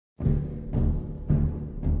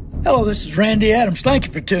Hello, this is Randy Adams. Thank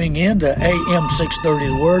you for tuning in to AM 630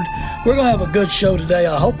 The Word. We're going to have a good show today.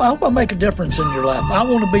 I hope I make a difference in your life. I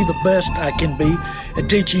want to be the best I can be at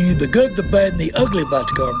teaching you the good, the bad, and the ugly about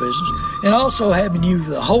the car business, and also having you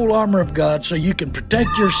the whole armor of God so you can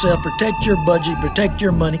protect yourself, protect your budget, protect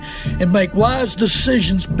your money, and make wise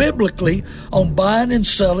decisions biblically on buying and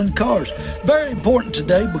selling cars. Very important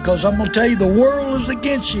today because I'm going to tell you the world is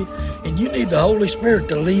against you, and you need the Holy Spirit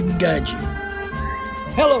to lead and guide you.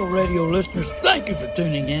 Hello, radio listeners. Thank you for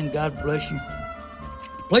tuning in. God bless you.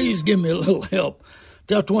 Please give me a little help.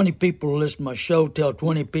 Tell 20 people to listen to my show. Tell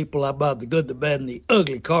 20 people about the good, the bad, and the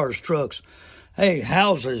ugly cars, trucks. Hey,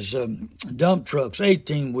 houses, dump trucks,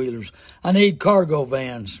 18-wheelers. I need cargo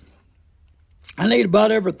vans. I need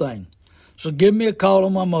about everything. So give me a call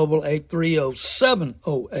on my mobile,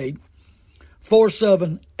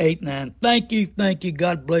 830-708-4789. Thank you.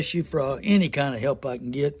 God bless you for any kind of help I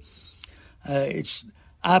can get.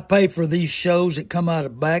 I pay for these shows that come out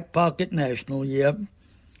of Back Pocket National. Yep.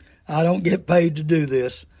 I don't get paid to do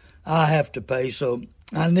this. I have to pay. So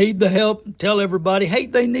I need the help. Tell everybody, hey,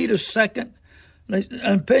 they need a second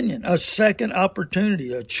opinion, a second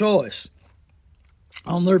opportunity, a choice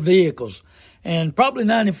on their vehicles. And probably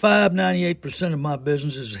 98% of my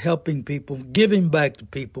business is helping people, giving back to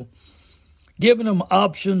people, giving them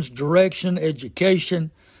options, direction,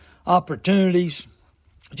 education, opportunities,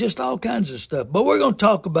 just all kinds of stuff. But we're going to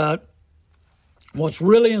talk about what's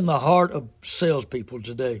really in the heart of salespeople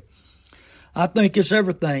today. I think it's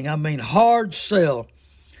everything. I mean, hard sell.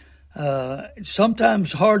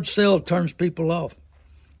 Sometimes hard sell turns people off.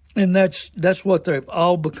 And that's what they've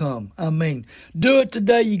all become. I mean, do it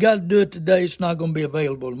today. You got to do it today. It's not going to be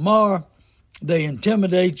available tomorrow. They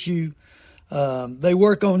intimidate you. They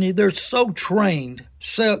work on you. They're so trained.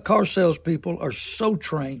 Car salespeople are so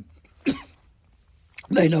trained.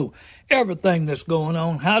 They know everything that's going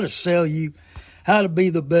on, how to sell you, how to be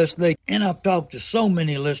the best they can. And I've talked to so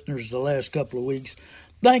many listeners the last couple of weeks.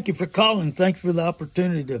 Thank you for calling. Thank you for the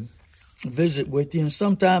opportunity to visit with you. And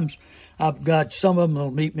sometimes I've got some of them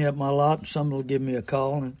will meet me at my lot, and some will give me a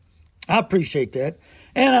call. And I appreciate that.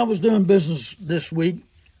 And I was doing business this week,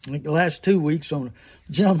 like the last 2 weeks, on a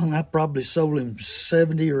gentleman. I probably sold him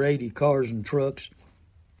 70 or 80 cars and trucks.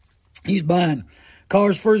 He's buying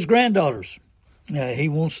cars for his granddaughters. He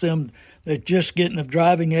wants them, they're just getting of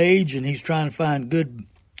driving age, and he's trying to find good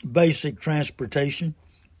basic transportation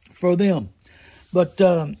for them. But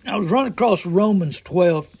I was running across Romans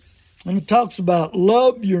 12, and it talks about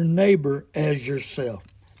love your neighbor as yourself.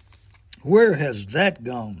 Where has that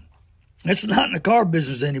gone? It's not in the car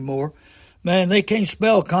business anymore. Man, they can't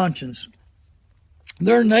spell conscience.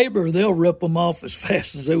 Their neighbor, they'll rip them off as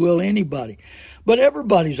fast as they will anybody. But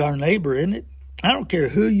everybody's our neighbor, isn't it? I don't care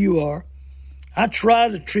who you are. I try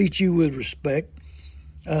to treat you with respect.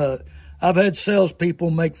 I've had salespeople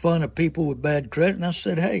make fun of people with bad credit, and I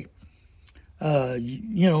said, hey,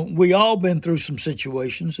 we all been through some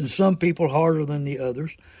situations, and some people harder than the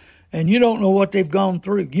others, and you don't know what they've gone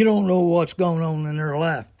through. You don't know what's going on in their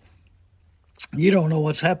life. You don't know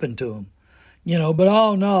what's happened to them. But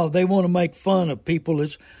oh no, they want to make fun of people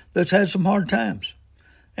that's had some hard times.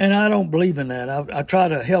 And I don't believe in that. I try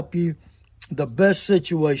to help you the best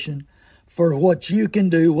situation for what you can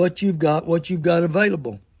do, what you've got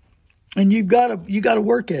available. And you got to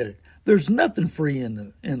work at it. There's nothing free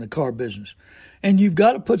in the car business. And you've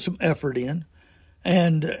got to put some effort in,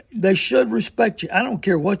 and they should respect you. I don't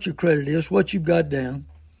care what your credit is, what you've got down.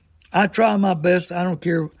 I try my best. I don't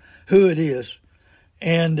care who it is.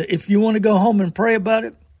 And if you want to go home and pray about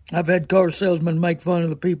it, I've had car salesmen make fun of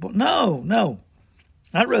the people. No.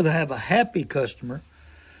 I'd rather have a happy customer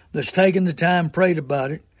that's taken the time, prayed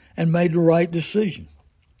about it, and made the right decision.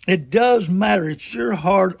 It does matter. It's your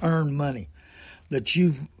hard-earned money that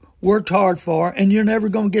you've worked hard for, and you're never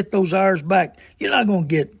going to get those hours back. You're not going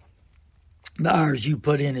to get the hours you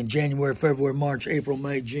put in January, February, March, April,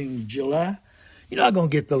 May, June, July. You're not going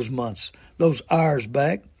to get those months, those hours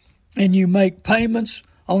back. And you make payments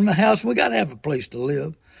on the house. We got to have a place to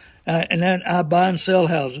live. And then I buy and sell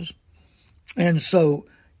houses. And so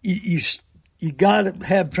you got to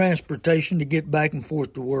have transportation to get back and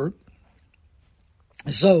forth to work.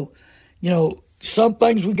 So, some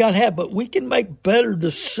things we got to have, but we can make better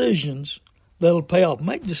decisions that'll pay off.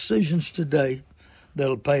 Make decisions today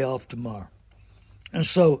that'll pay off tomorrow. And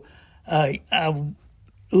so,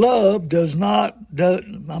 love does no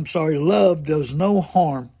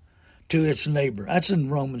harm to its neighbor. That's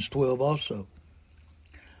in Romans 12 also.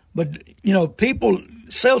 But,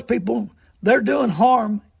 salespeople, they're doing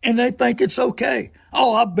harm, and they think it's okay.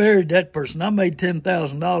 Oh, I buried that person. I made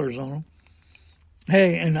 $10,000 on them.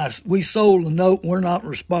 Hey, and we sold a note. We're not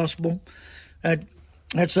responsible.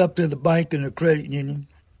 That's up to the bank and the credit union.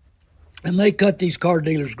 And they cut these car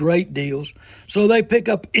dealers great deals. So they pick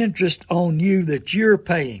up interest on you that you're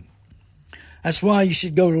paying. That's why you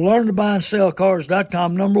should go to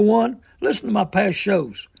learntobuyandSellCars.com. Number one, listen to my past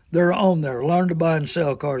shows. They're on there,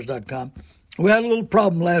 learntobuyandSellCars.com. We had a little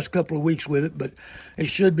problem last couple of weeks with it, but it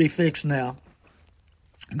should be fixed now.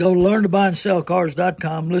 Go to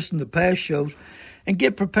learntobuyandSellCars.com, listen to past shows, and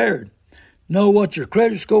get prepared. Know what your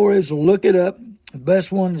credit score is, look it up. The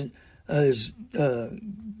best one is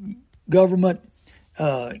government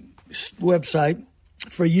website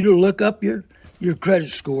for you to look up your credit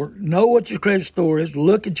score. Know what your credit score is,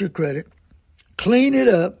 look at your credit, clean it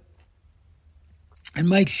up, and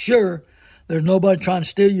make sure there's nobody trying to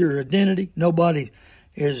steal your identity. Nobody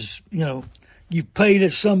is, you've paid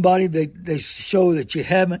it somebody, they show that you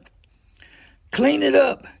haven't. Clean it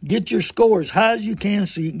up. Get your score as high as you can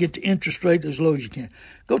so you can get the interest rate as low as you can.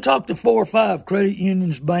 Go talk to 4 or 5 credit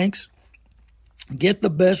unions, banks. Get the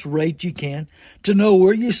best rate you can to know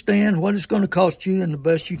where you stand, what it's going to cost you, and the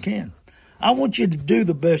best you can. I want you to do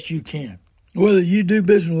the best you can, whether you do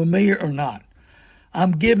business with me or not.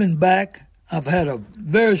 I'm giving back. I've had a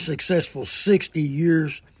very successful 60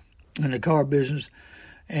 years in the car business,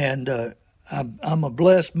 and I'm a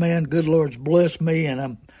blessed man. Good Lord's blessed me,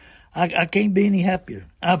 and I can't be any happier.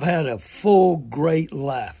 I've had a full, great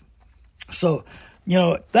life. So,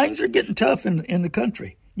 things are getting tough in the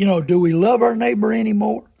country. Do we love our neighbor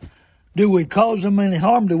anymore? Do we cause them any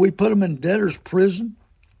harm? Do we put them in debtor's prison?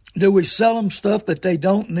 Do we sell them stuff that they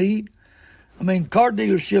don't need? I mean, car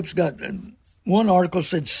dealerships got, one article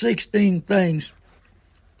said 16 things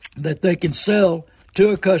that they can sell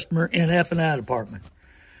to a customer in F&I department.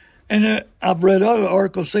 And I've read other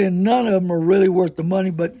articles saying none of them are really worth the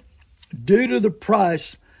money, but due to the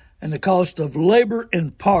price and the cost of labor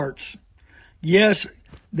and parts, yes,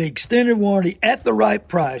 the extended warranty at the right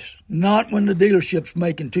price, not when the dealership's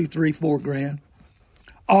making $2, $3, $4 grand,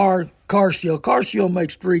 or CarShield. CarShield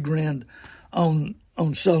makes $3 grand on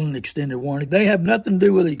selling the extended warranty. They have nothing to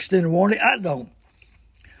do with the extended warranty. I don't.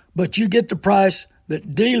 But you get the price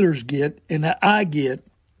that dealers get and that I get,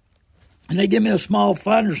 and they give me a small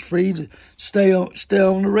finder's fee to stay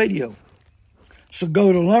on the radio. So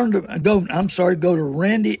go to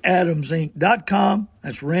RandyAdamsInc.com.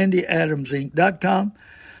 That's RandyAdamsInc.com.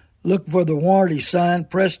 Look for the warranty sign.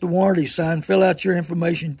 Press the warranty sign. Fill out your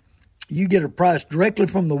information. You get a price directly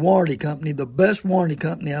from the warranty company, the best warranty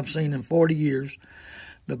company I've seen in 40 years.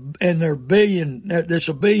 And it's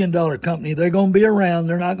a $1 billion company. They're going to be around.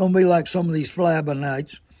 They're not going to be like some of these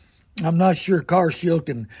fly-by-nights. I'm not sure CarShield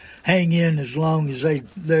can hang in as long as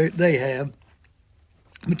they have.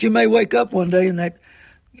 But you may wake up one day and that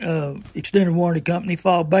extended warranty company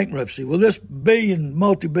file bankruptcy. Well, this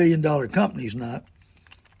multi-billion dollar company's not.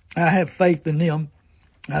 I have faith in them.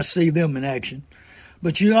 I see them in action.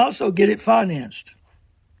 But you also get it financed.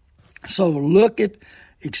 So look at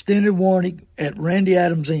extended warranty at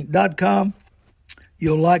RandyAdamsInc.com.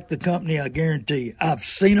 You'll like the company, I guarantee you. I've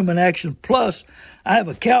seen them in action. Plus, I have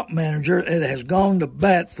an account manager that has gone to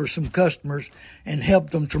bat for some customers and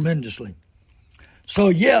helped them tremendously. So,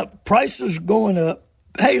 yeah, prices are going up.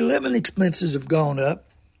 Hey, living expenses have gone up.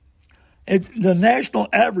 The national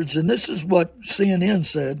average, and this is what CNN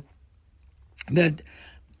said, that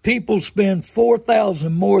people spend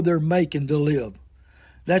 $4,000 more they're making to live.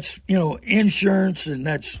 That's, insurance, and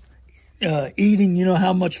that's eating,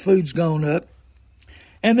 how much food's gone up.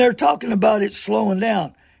 And they're talking about it slowing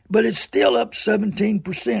down, but it's still up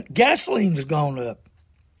 17%. Gasoline's gone up.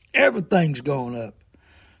 Everything's going up.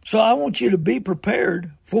 So I want you to be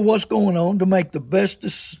prepared for what's going on to make the best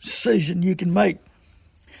decision you can make.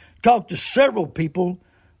 Talked to several people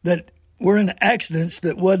that were in accidents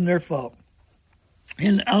that wasn't their fault.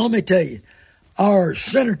 And let me tell you, our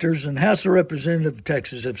senators and House of Representatives of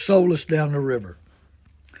Texas have sold us down the river.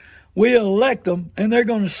 We elect them, and they're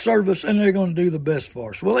going to serve us, and they're going to do the best for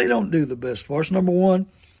us. Well, they don't do the best for us. Number one,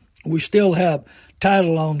 we still have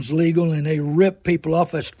title loans legal, and they rip people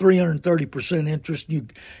off. That's 330% interest.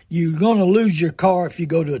 You're going to lose your car if you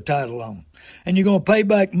go to a title loan, and you're going to pay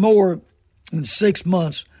back more in 6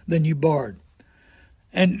 months than you borrowed.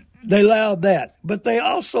 And they allowed that. But they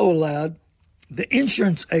also allowed the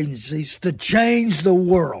insurance agencies to change the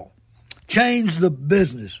world, change the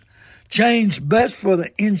business, change best for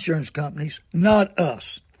the insurance companies, not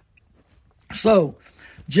us. So,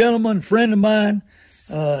 gentleman, friend of mine,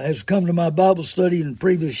 has come to my Bible study in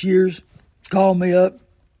previous years, called me up.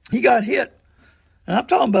 He got hit. And I'm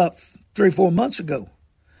talking about 3 or 4 months ago.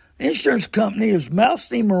 The insurance company has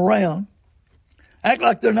moused him around, Act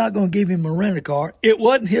like they're not going to give him a rent-a-car. It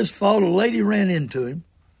wasn't his fault. A lady ran into him.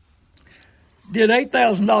 Did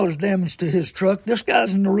 $8,000 damage to his truck. This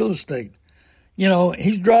guy's in the real estate. You know,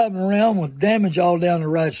 he's driving around with damage all down the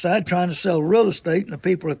right side trying to sell real estate, and the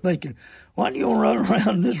people are thinking, why do you want to run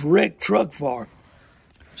around in this wrecked truck for?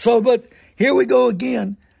 So, but here we go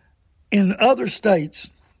again. In other states,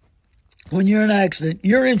 when you're in an accident,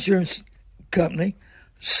 your insurance company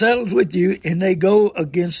settles with you and they go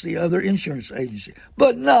against the other insurance agency,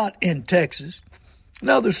 but not in Texas.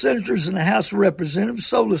 No, the senators in the House of Representatives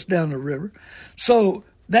sold us down the river. So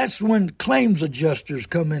that's when claims adjusters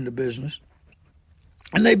come into business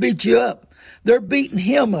and they beat you up. They're beating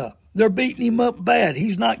him up. They're beating him up bad.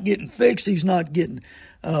 He's not getting fixed. He's not getting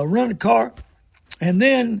run a car. And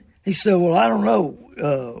then he said, well, I don't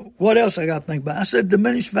know what else I got to think about. I said,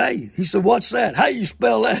 diminished value. He said, what's that? How do you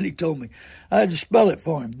spell that? He told me. I had to spell it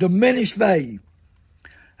for him. Diminished value.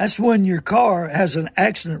 That's when your car has an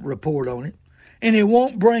accident report on it, and it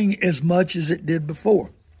won't bring as much as it did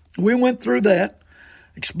before. We went through that,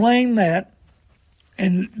 explained that,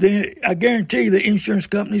 and I guarantee you the insurance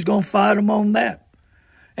company's going to fight him on that.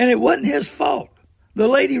 And it wasn't his fault. The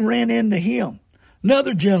lady ran into him.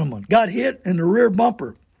 Another gentleman got hit in the rear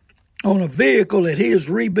bumper on a vehicle that he has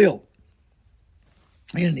rebuilt.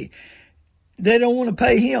 And they don't want to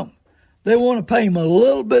pay him. They want to pay him a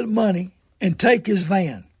little bit of money and take his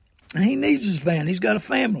van. And he needs his van. He's got a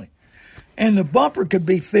family. And the bumper could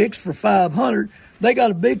be fixed for $500. They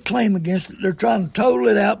got a big claim against it. They're trying to total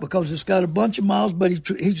it out because it's got a bunch of miles, but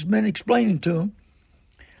he's been explaining to them,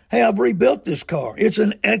 hey, I've rebuilt this car. It's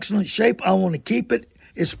in excellent shape. I want to keep it.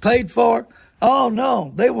 It's paid for. Oh,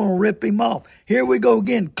 no, they want to rip him off. Here we go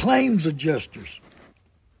again, claims adjusters.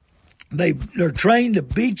 They're trained to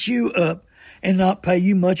beat you up and not pay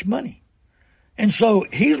you much money. And so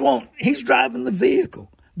he's driving the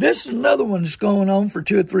vehicle. This is another one that's going on for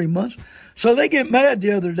 2 or 3 months. So they get mad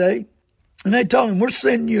the other day, and they told him, we're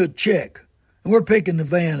sending you a check, and we're picking the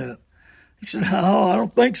van up. He said, oh, I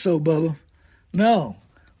don't think so, Bubba. No.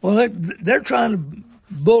 Well, they're trying to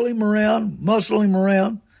bull him around, muscle him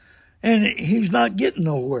around, and he's not getting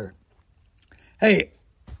nowhere. Hey,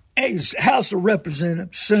 House of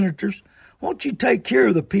Representatives, senators, won't you take care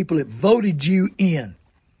of the people that voted you in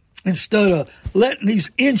instead of letting these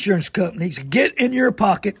insurance companies get in your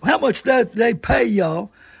pocket? How much they pay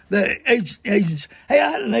y'all, the agents? Hey, I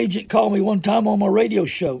had an agent call me one time on my radio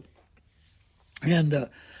show, and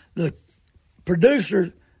the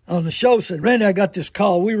producer on the show said, Randy, I got this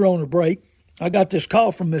call. We were on a break. I got this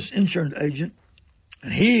call from this insurance agent,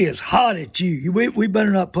 and he is hot at you. We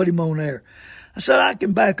better not put him on air. I said, I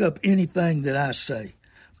can back up anything that I say.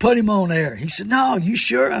 Put him on air. He said, no, you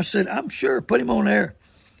sure? I said, I'm sure. Put him on air.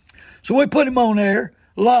 So we put him on air,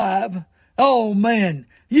 live. Oh, man,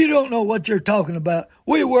 you don't know what you're talking about.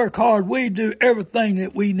 We work hard. We do everything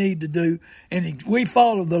that we need to do, and we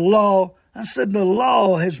follow the law. I said, the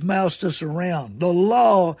law has moused us around. The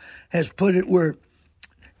law has put it where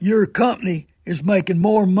your company is making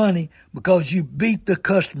more money because you beat the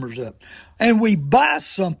customers up. And we buy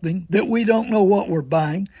something that we don't know what we're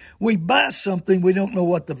buying. We buy something we don't know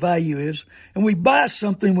what the value is. And we buy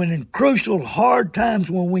something when in crucial, hard times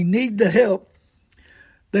when we need the help.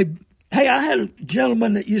 Hey, I had a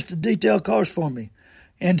gentleman that used to detail cars for me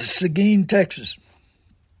in Seguin, Texas.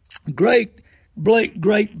 Great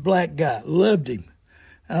black guy. Loved him.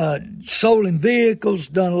 Sold him vehicles,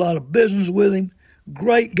 done a lot of business with him.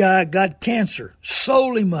 Great guy, got cancer.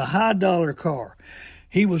 Sold him a high-dollar car.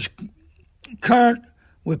 He was current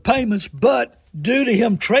with payments, but due to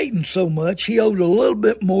him trading so much, he owed a little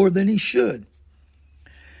bit more than he should.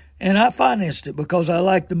 And I financed it because I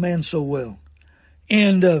liked the man so well.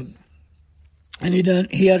 And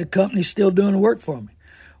he had a company still doing the work for me.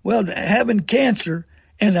 Well, having cancer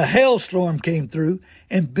and a hailstorm came through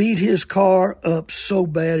and beat his car up so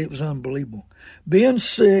bad it was unbelievable. Being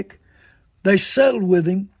sick, they settled with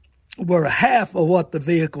him were half of what the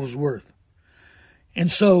vehicle's worth. And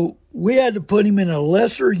so we had to put him in a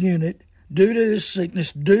lesser unit due to his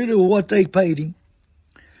sickness, due to what they paid him,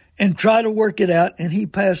 and try to work it out, and he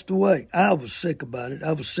passed away. I was sick about it.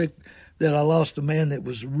 I was sick that I lost a man that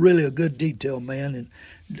was really a good detail man,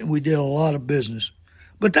 and we did a lot of business.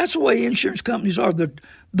 But that's the way insurance companies are.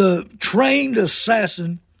 The trained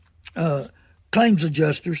assassin claims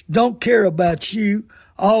adjusters don't care about you.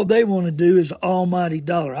 All they want to do is almighty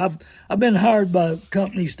dollar. I've been hired by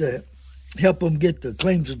companies to help them get the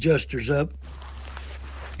claims adjusters up.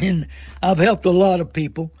 And I've helped a lot of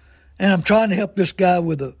people. And I'm trying to help this guy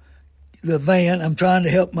with the van. I'm trying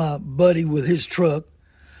to help my buddy with his truck.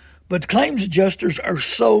 But claims adjusters are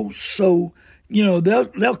so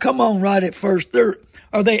they'll come on right at first.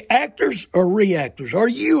 Are they actors or reactors? Are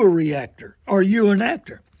you a reactor? Are you an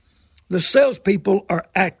actor? The salespeople are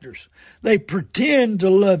actors. They pretend to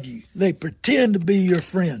love you. They pretend to be your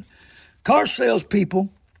friend. Car salespeople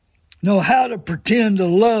know how to pretend to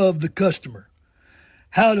love the customer,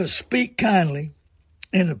 how to speak kindly,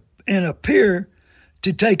 and appear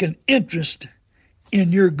to take an interest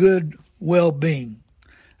in your good well-being.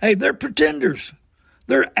 Hey, they're pretenders.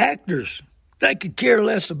 They're actors. They could care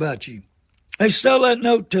less about you. They sell that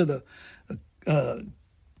note to the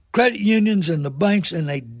credit unions and the banks, and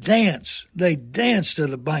they dance. They dance to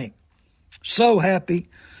the bank. So happy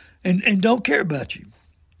and don't care about you.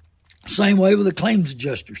 Same way with the claims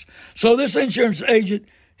adjusters. So this insurance agent,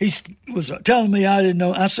 he was telling me I didn't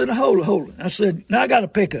know. I said, hold it. I said, now I got a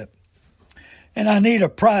pickup, and I need a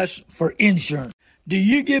price for insurance. Do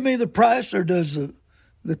you give me the price, or does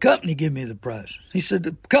the company give me the price? He said,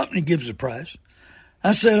 the company gives the price.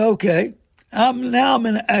 I said, okay. I'm in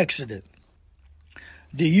an accident.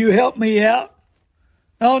 Do you help me out?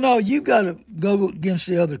 Oh, no, you've got to go against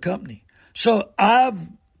the other company. So I've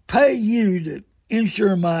paid you to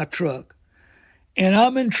insure my truck, and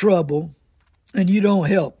I'm in trouble, and you don't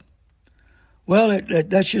help. Well,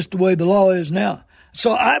 that's just the way the law is now.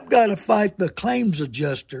 So I've got to fight the claims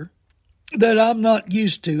adjuster that I'm not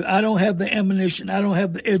used to. I don't have the ammunition. I don't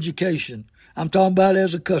have the education. I'm talking about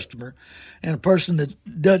as a customer and a person that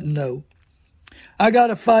doesn't know. I got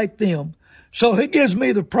to fight them. So he gives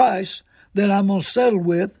me the price that I'm going to settle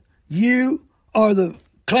with. You are the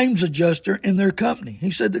claims adjuster in their company.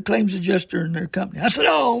 He said the claims adjuster in their company. I said,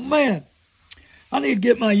 oh, man, I need to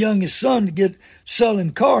get my youngest son to get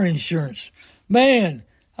selling car insurance. Man,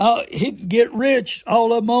 he can get rich,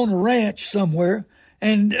 all of them on a ranch somewhere,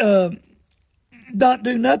 and not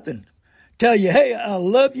do nothing. Tell you, hey, I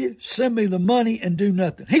love you, send me the money, and do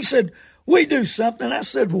nothing. He said, we do something. I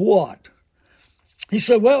said, what? He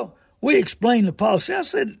said, well, we explain the policy. I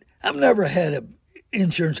said, I've never had an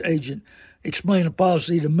insurance agent explain a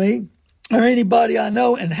policy to me or anybody I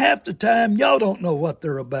know, and half the time, y'all don't know what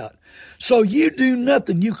they're about. So you do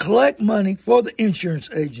nothing. You collect money for the insurance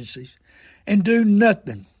agencies and do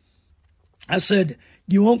nothing. I said,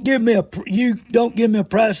 you don't give me a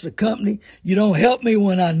price of the company. You don't help me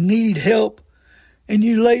when I need help, and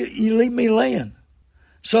you leave me laying.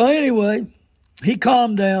 So anyway, he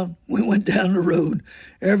calmed down. We went down the road.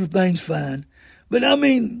 Everything's fine. But I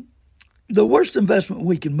mean, the worst investment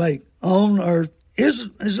we can make on earth is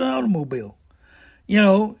an automobile.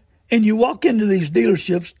 And you walk into these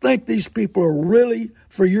dealerships, think these people are really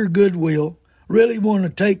for your goodwill, really want to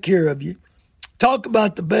take care of you, talk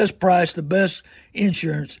about the best price, the best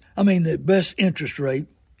insurance, the best interest rate.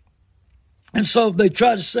 And so they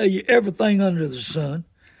try to sell you everything under the sun.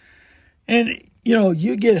 And,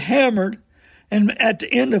 you get hammered. And at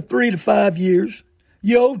the end of 3 to 5 years,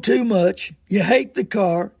 you owe too much. You hate the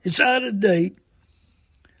car. It's out of date.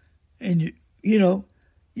 And, you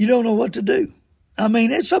don't know what to do.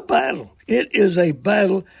 It's a battle. It is a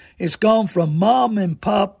battle. It's gone from mom and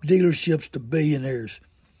pop dealerships to billionaires.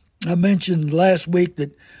 I mentioned last week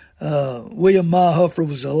that William Mahofer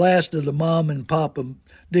was the last of the mom and pop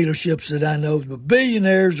dealerships that I know. But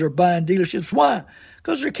billionaires are buying dealerships. Why?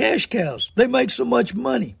 Because they're cash cows. They make so much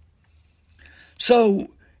money. So,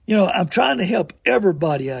 I'm trying to help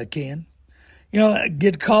everybody I can. I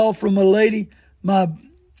get a call from a lady, my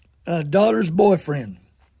daughter's boyfriend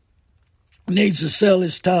needs to sell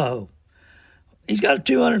his Tahoe. He's got a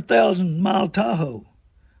 200,000-mile Tahoe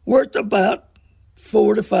worth about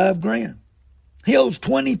 $4,000 to $5,000. He owes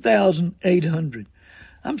 $20,800.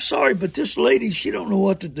 I'm sorry, but this lady, she don't know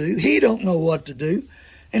what to do. He don't know what to do.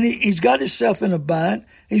 And he's got himself in a bind.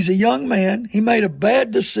 He's a young man. He made a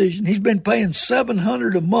bad decision. He's been paying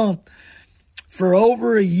 $700 a month for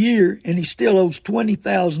over a year, and he still owes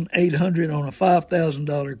 $20,800 on a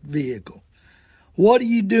 $5,000 vehicle. What do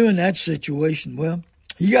you do in that situation? Well,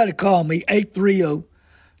 you got to call me,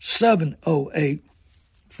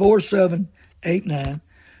 830-708-4789,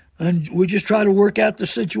 and we just try to work out the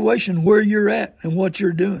situation where you're at and what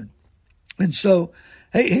you're doing. And so,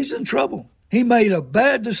 hey, he's in trouble. He made a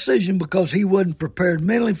bad decision because he wasn't prepared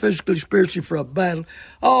mentally, physically, spiritually for a battle.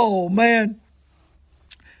 Oh, man,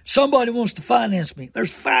 somebody wants to finance me.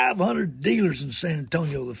 There's 500 dealers in San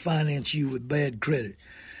Antonio that finance you with bad credit.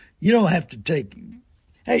 You don't have to take it.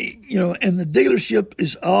 Hey, and the dealership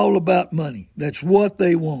is all about money. That's what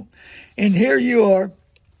they want. And here you are,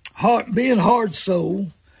 being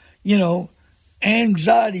hard-souled,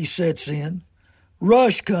 anxiety sets in,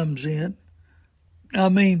 rush comes in.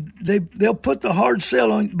 They'll put the hard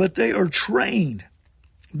sell on, but they are trained.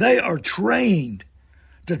 They are trained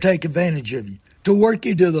to take advantage of you. to work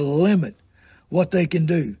you to the limit what they can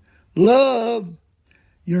do. Love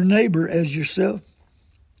your neighbor as yourself.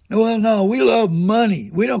 Well, no, we love money.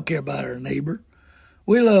 We don't care about our neighbor.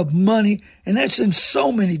 We love money, and that's in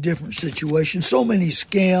so many different situations, so many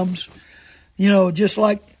scams. Just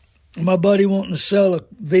like my buddy wanting to sell a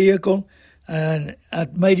vehicle, and I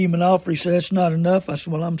made him an offer. He said, that's not enough. I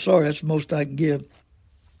said, well, I'm sorry. That's the most I can give.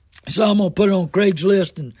 So I'm going to put it on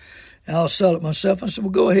Craigslist, and I'll sell it myself. I said,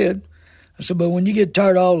 well, go ahead. I said, but when you get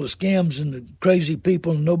tired of all the scams and the crazy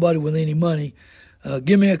people and nobody with any money,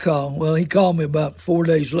 give me a call. Well, he called me about 4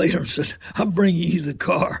 days later and said, I'm bringing you the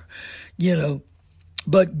car,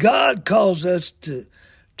 But God calls us to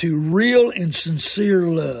real and sincere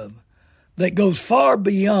love that goes far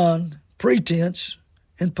beyond pretense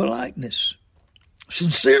and politeness.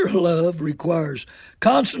 Sincere love requires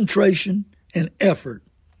concentration and effort.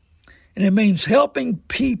 And it means helping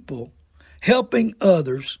people, helping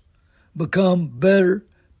others become better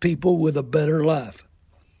people with a better life.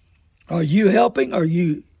 Are you helping or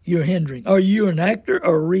you're hindering? Are you an actor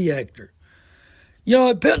or a reactor?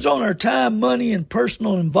 It depends on our time, money, and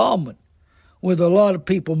personal involvement with a lot of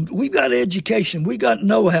people. We got education. We got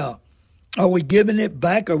know-how. Are we giving it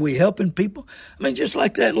back? Are we helping people? I mean, just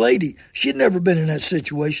like that lady. She'd never been in that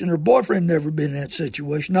situation. Her boyfriend never been in that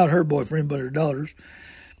situation. Not her boyfriend, but her daughter's.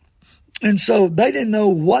 And so they didn't know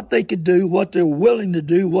what they could do, what they're willing to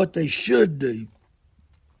do, what they should do.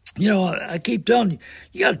 I keep telling you,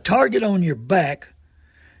 you got a target on your back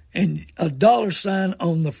and a $sign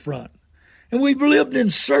on the front. And we've lived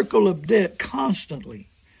in circle of debt constantly.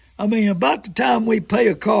 I mean, about the time we pay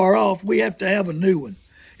a car off, we have to have a new one.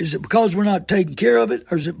 Is it because we're not taking care of it,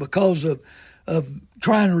 or is it because of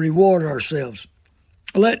trying to reward ourselves?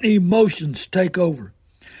 Letting emotions take over.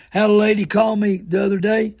 Had a lady call me the other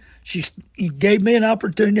day. She gave me an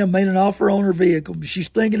opportunity. I made an offer on her vehicle. She's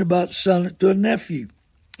thinking about selling it to a nephew.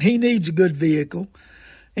 He needs a good vehicle,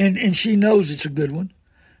 and she knows it's a good one.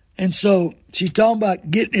 And so she's talking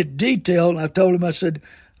about getting it detailed. I told him, I said,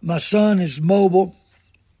 my son is mobile.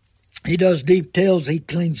 He does details. He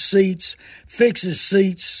cleans seats, fixes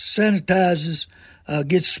seats, sanitizes,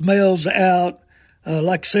 gets smells out.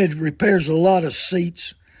 Like I said, repairs a lot of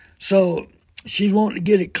seats. So she's wanting to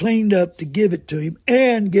get it cleaned up to give it to him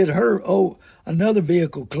and get her another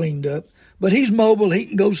vehicle cleaned up. But he's mobile. He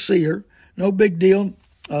can go see her. No big deal.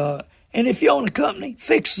 And if you own a company,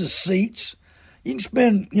 fix the seats. You can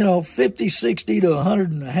spend, 50, 60 to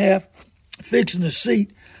 $100.50 fixing the seat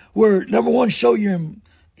where, number one, show your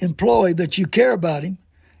employee that you care about him,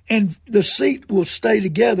 and the seat will stay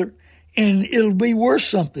together, and it'll be worth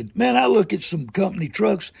something. Man, I look at some company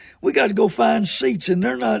trucks. We got to go find seats, and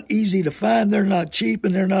they're not easy to find. They're not cheap,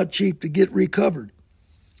 and they're not cheap to get recovered.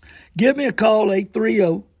 Give me a call,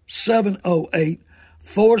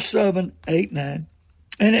 830-708-4789.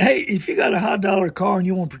 And, hey, if you got a high-dollar car and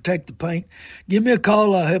you want to protect the paint, give me a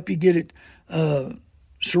call. I'll help you get it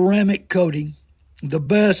ceramic coating, the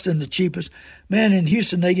best and the cheapest. Man, in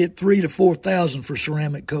Houston, they get $3,000 to $4,000 for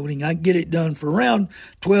ceramic coating. I can get it done for around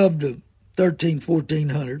 $1,200 to $1,300,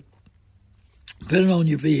 $1,400, depending on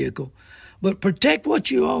your vehicle. But protect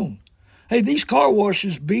what you own. Hey, these car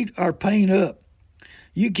washes beat our paint up.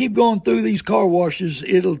 You keep going through these car washes,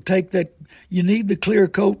 it'll take that. You need the clear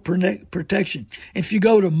coat protection. If you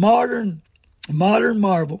go to Modern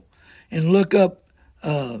Marvel and look up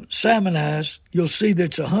Salmon Eyes, you'll see that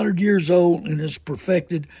it's 100 years old and it's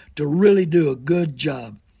perfected to really do a good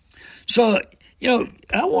job. So,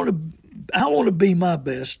 I want to be my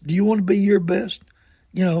best. Do you want to be your best?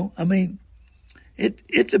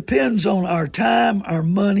 It depends on our time, our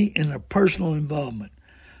money, and our personal involvement.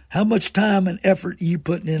 How much time and effort are you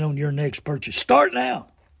putting in on your next purchase? Start now.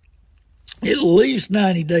 At least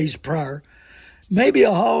 90 days prior. Maybe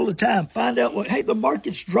all the time. Find out the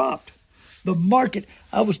market's dropped. The market,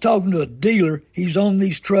 I was talking to a dealer. He's on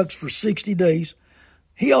these trucks for 60 days.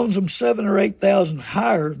 He owns them $7,000 or $8,000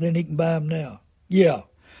 higher than he can buy them now. Yeah,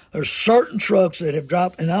 there's certain trucks that have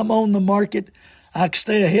dropped, and I'm on the market. I can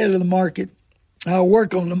stay ahead of the market. I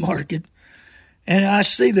work on the market. And I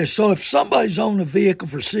see this. So if somebody's owned a vehicle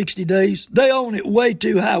for 60 days, they own it way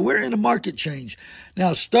too high. We're in a market change.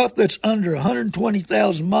 Now, stuff that's under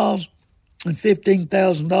 120,000 miles and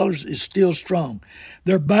 $15,000 is still strong.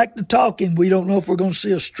 They're back to talking. We don't know if we're going to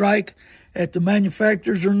see a strike at the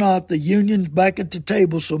manufacturers or not. The union's back at the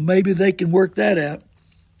table, so maybe they can work that out.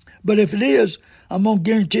 But if it is, I'm going to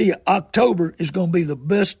guarantee you October is going to be the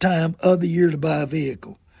best time of the year to buy a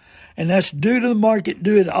vehicle. And that's due to the market.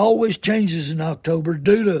 It always changes in October.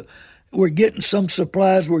 We're getting some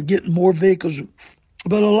supplies. We're getting more vehicles.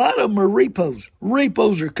 But a lot of them are repos.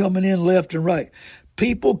 Repos are coming in left and right.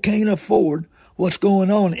 People can't afford what's going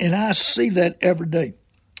on, and I see that every day.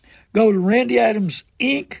 Go to Randy Adams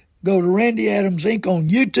Inc. Go to Randy Adams Inc. on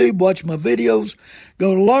YouTube. Watch my videos.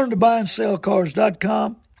 Go to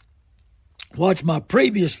LearnToBuyAndSellCars.com. Watch my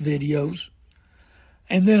previous videos.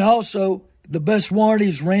 And then also, the best warranty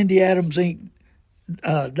is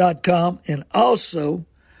RandyAdamsInc.com. And also,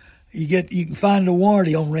 you can find the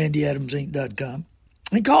warranty on RandyAdamsInc.com.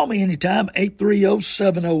 And call me anytime,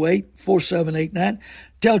 830-708-4789.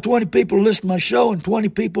 Tell 20 people to listen to my show, and 20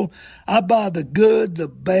 people, I buy the good, the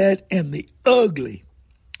bad, and the ugly.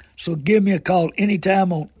 So give me a call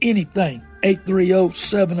anytime on anything,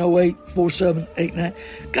 830-708-4789.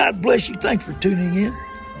 God bless you. Thanks for tuning in.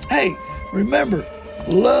 Hey, remember,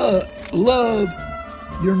 love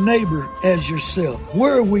your neighbor as yourself.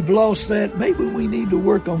 Where we've lost that, maybe we need to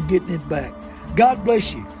work on getting it back. God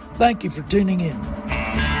bless you. Thank you for tuning in.